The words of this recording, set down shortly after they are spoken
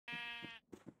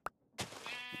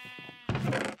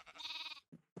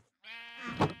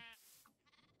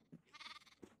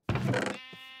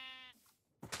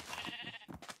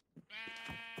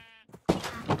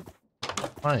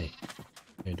Why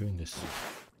are you doing this?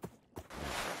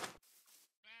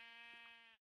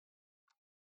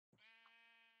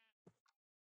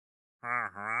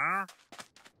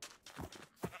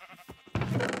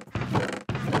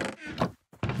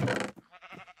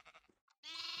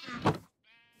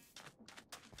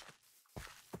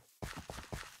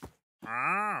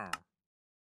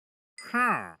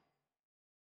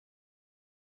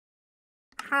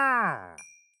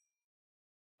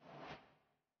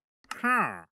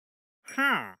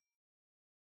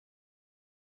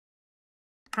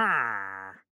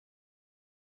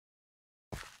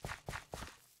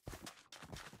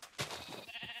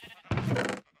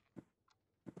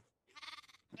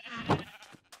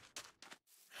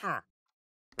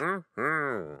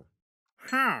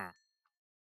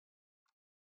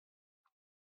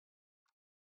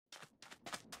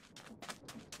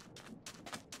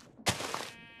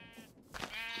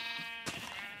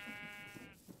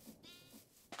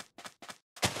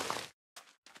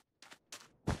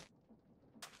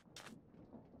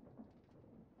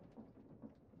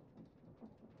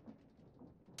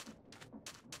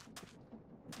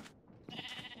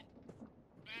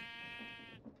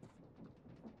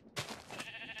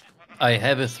 I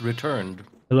have it returned.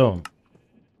 Hello.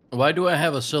 Why do I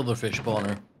have a silverfish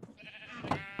spawner?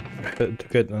 To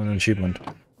get an achievement.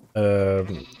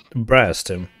 Brass,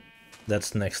 Tim.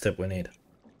 That's the next step we need.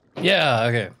 Yeah,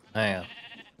 okay. Hang on.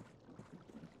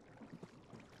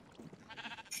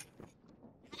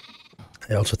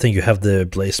 I also think you have the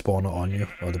blaze spawner on you,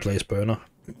 or the blaze burner,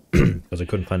 because I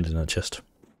couldn't find it in a chest.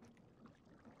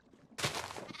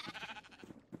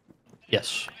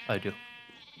 Yes, I do.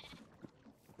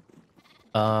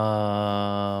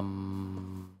 Ah,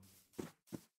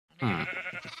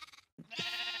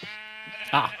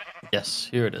 yes,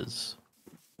 here it is.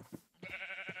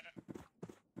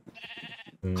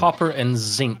 Copper and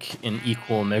zinc in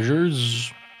equal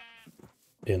measures.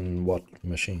 In what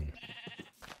machine?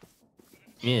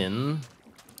 In,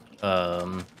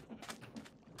 oh,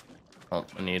 I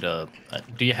need a.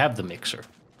 Do you have the mixer?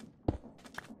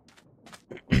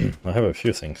 I have a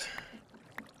few things.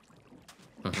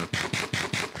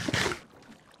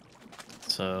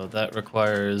 So that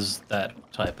requires that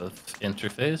type of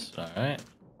interface. All right.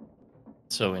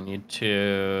 So we need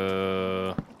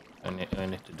to. I need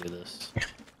to do this.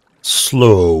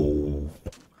 Slow.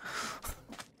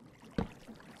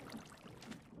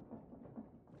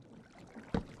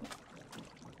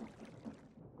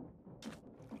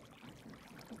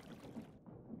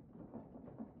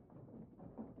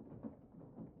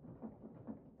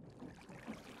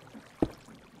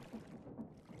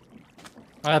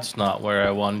 That's not where I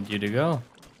wanted you to go.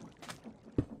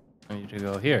 I need to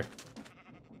go here.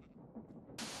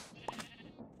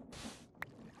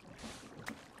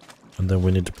 And then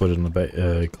we need to put it in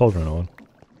the cauldron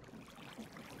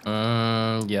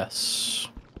on. Yes.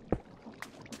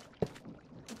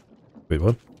 Wait,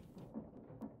 what?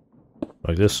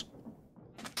 Like this?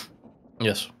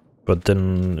 Yes. But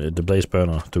then the blaze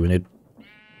burner, don't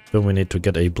we need to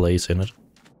get a blaze in it?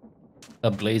 A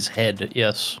blaze head,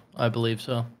 yes, I believe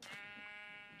so.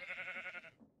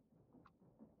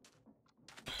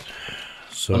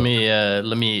 So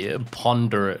let me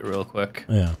ponder it real quick.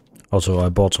 yeah. Also, I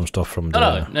bought some stuff from the.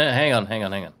 No, hang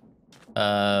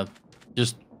on.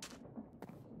 Just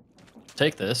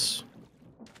take this.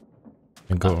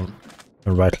 And go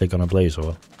and right click on a blaze or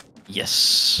what?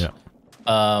 Yes. Yeah.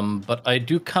 But I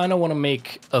do kind of want to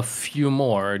make a few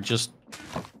more just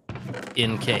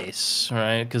in case,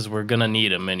 right? Because we're gonna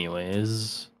need them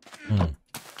anyways.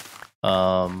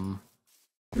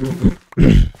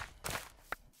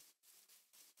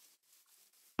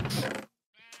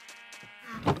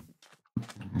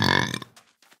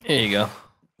 Here you go.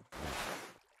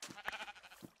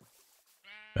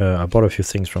 I bought a few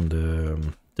things from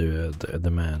the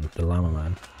llama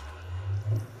man.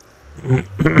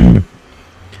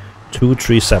 2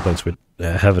 tree saplings we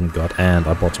haven't got, and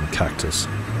I bought some cactus.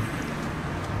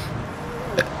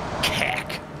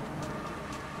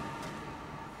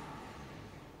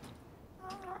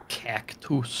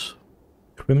 Cactus.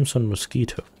 Crimson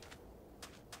mosquito.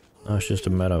 Now it's just a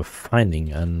matter of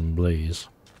finding and blaze.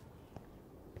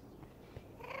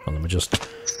 Well, let me just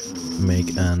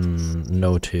make a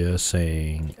note here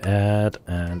saying add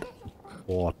and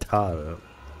water.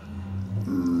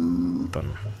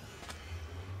 Done.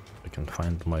 I can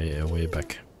find my way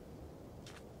back.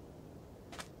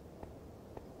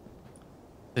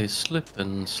 They slip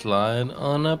and slide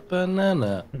on a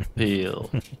banana peel.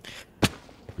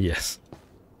 Yes.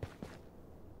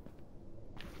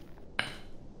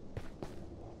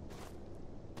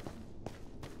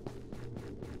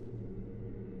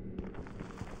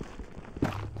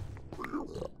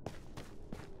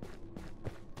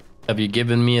 Have you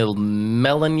given me a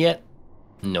melon yet?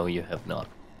 No, you have not.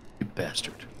 You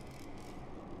bastard.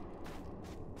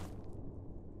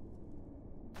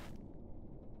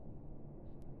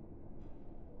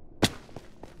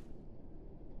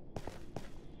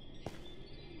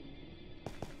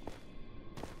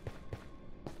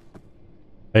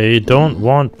 I don't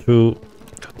want to...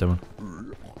 God damn it.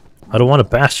 I don't want a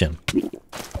bastion.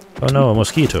 Oh no, a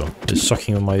mosquito is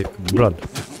sucking on my blood.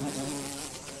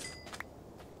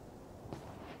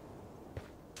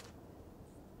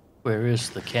 Where is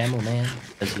the camel man?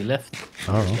 Has he left?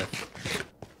 I don't He's know. left.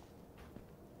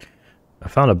 I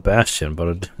found a bastion,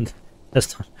 but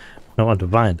that's not what I want to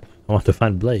find. I want to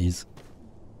find Blaze.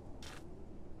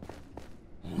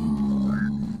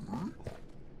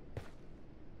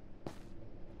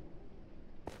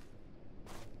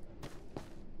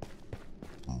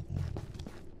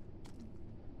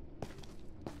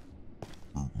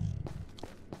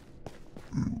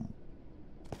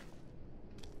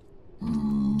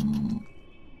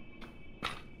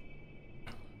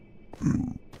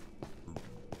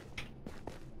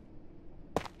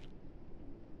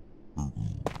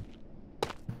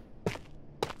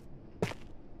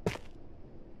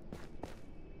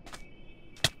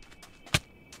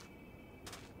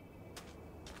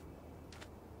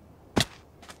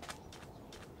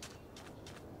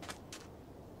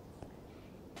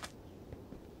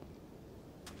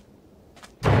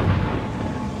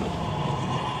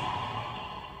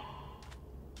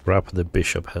 Crap, the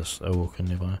bishop has awoken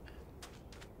nearby.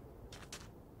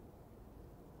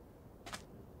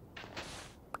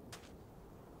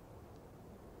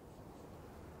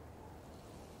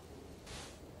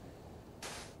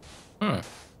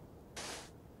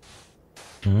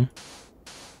 Hmm?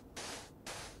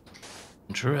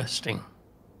 Interesting.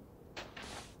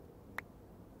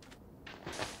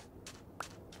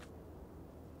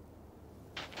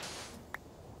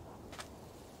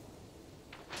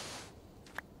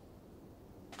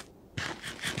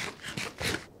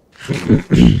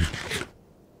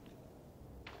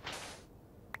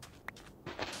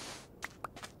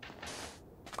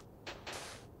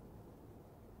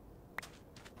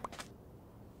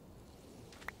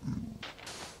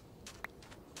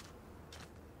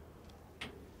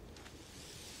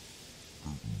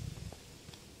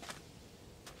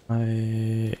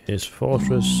 Why is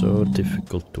fortress so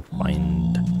difficult to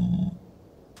find?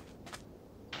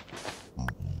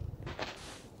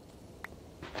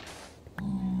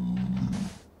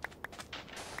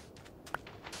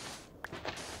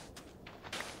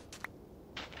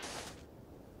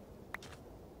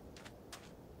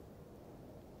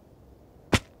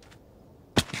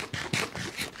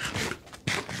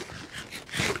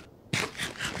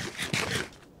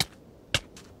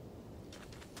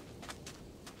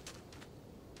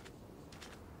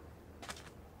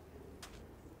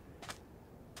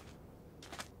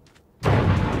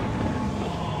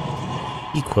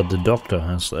 Equal the doctor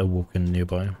has awoken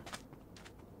nearby.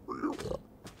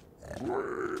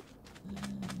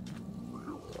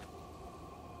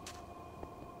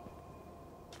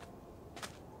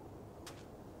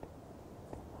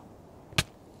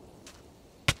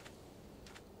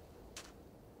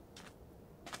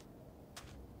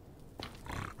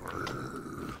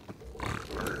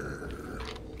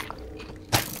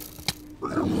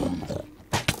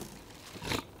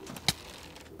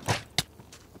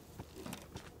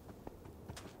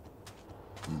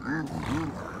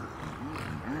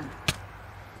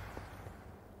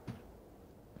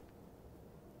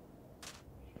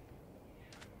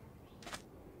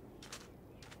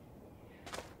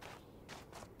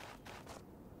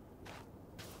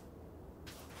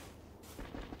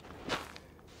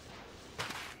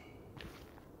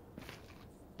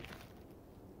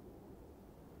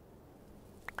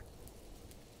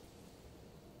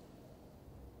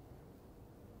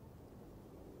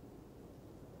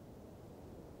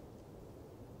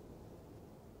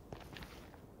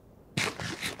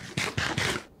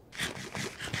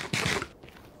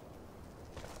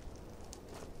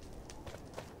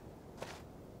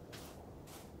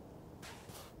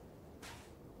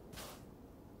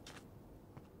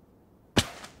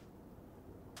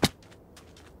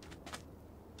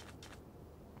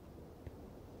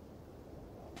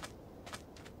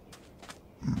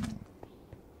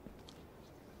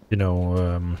 You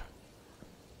know,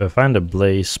 if I find a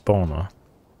blaze spawner,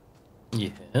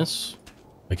 Yes.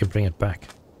 I can bring it back.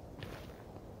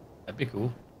 That'd be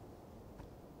cool.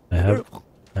 I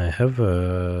have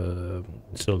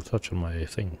still touch on my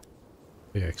thing.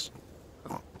 PX.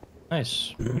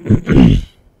 Nice.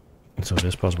 So it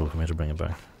is possible for me to bring it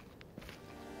back.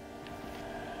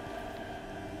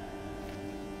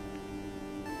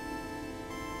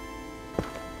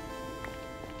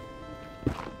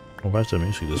 Oh, why is the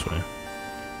music this way?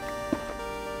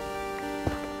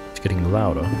 It's getting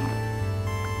louder.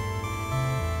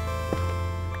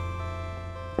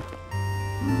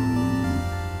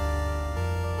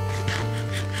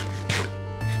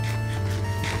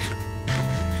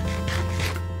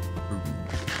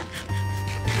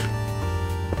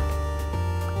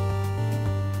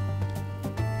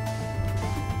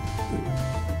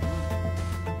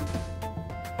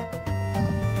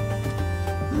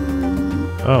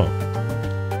 Oh.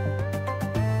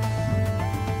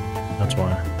 That's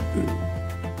why.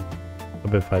 A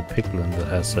Bifide Piglin that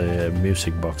has a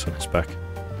music box on his back.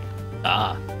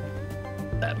 Ah,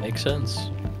 that makes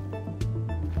sense.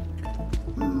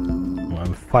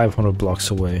 I'm 500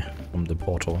 blocks away from the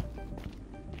portal.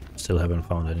 Still haven't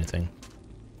found anything.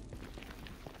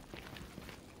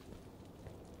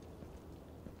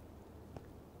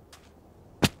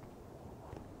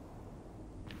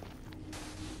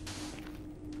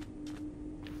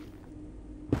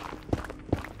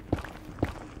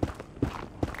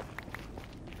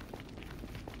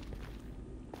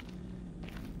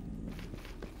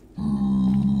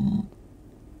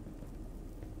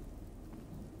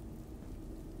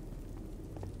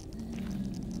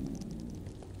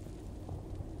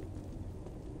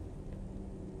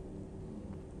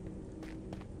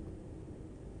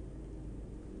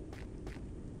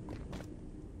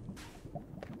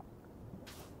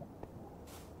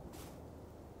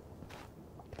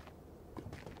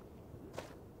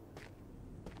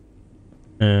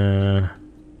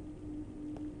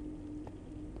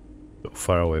 So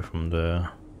far away from the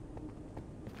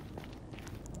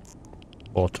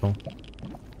portal.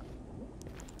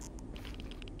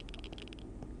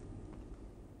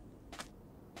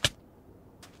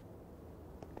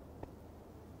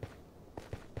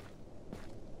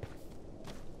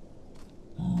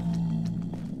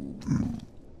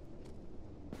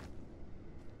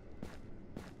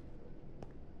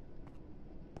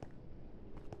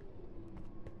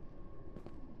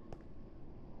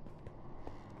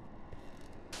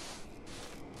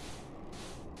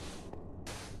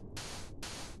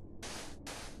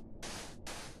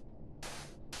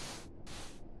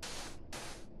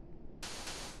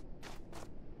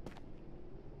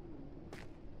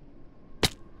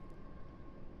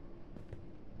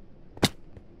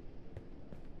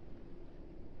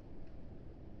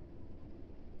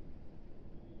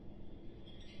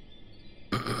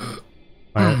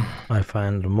 I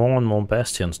find more and more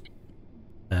bastions.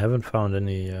 I haven't found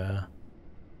any.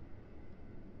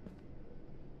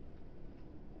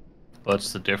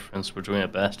 What's the difference between a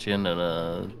bastion and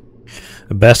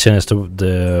A bastion is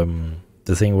the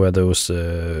thing where those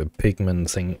pigmen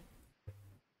thing.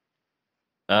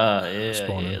 yeah,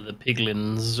 spawning. the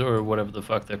piglins or whatever the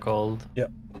fuck they're called. Yeah.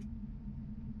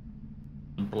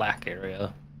 The black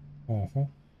area.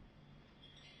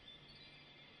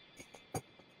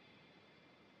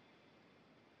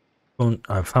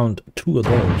 I found 2 of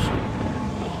those.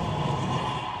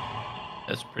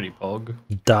 That's pretty pog.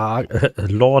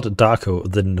 Lord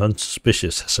Darko, the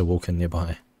non-suspicious, has awoken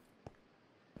nearby.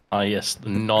 Ah, yes, the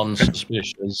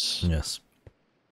non-suspicious. Yes.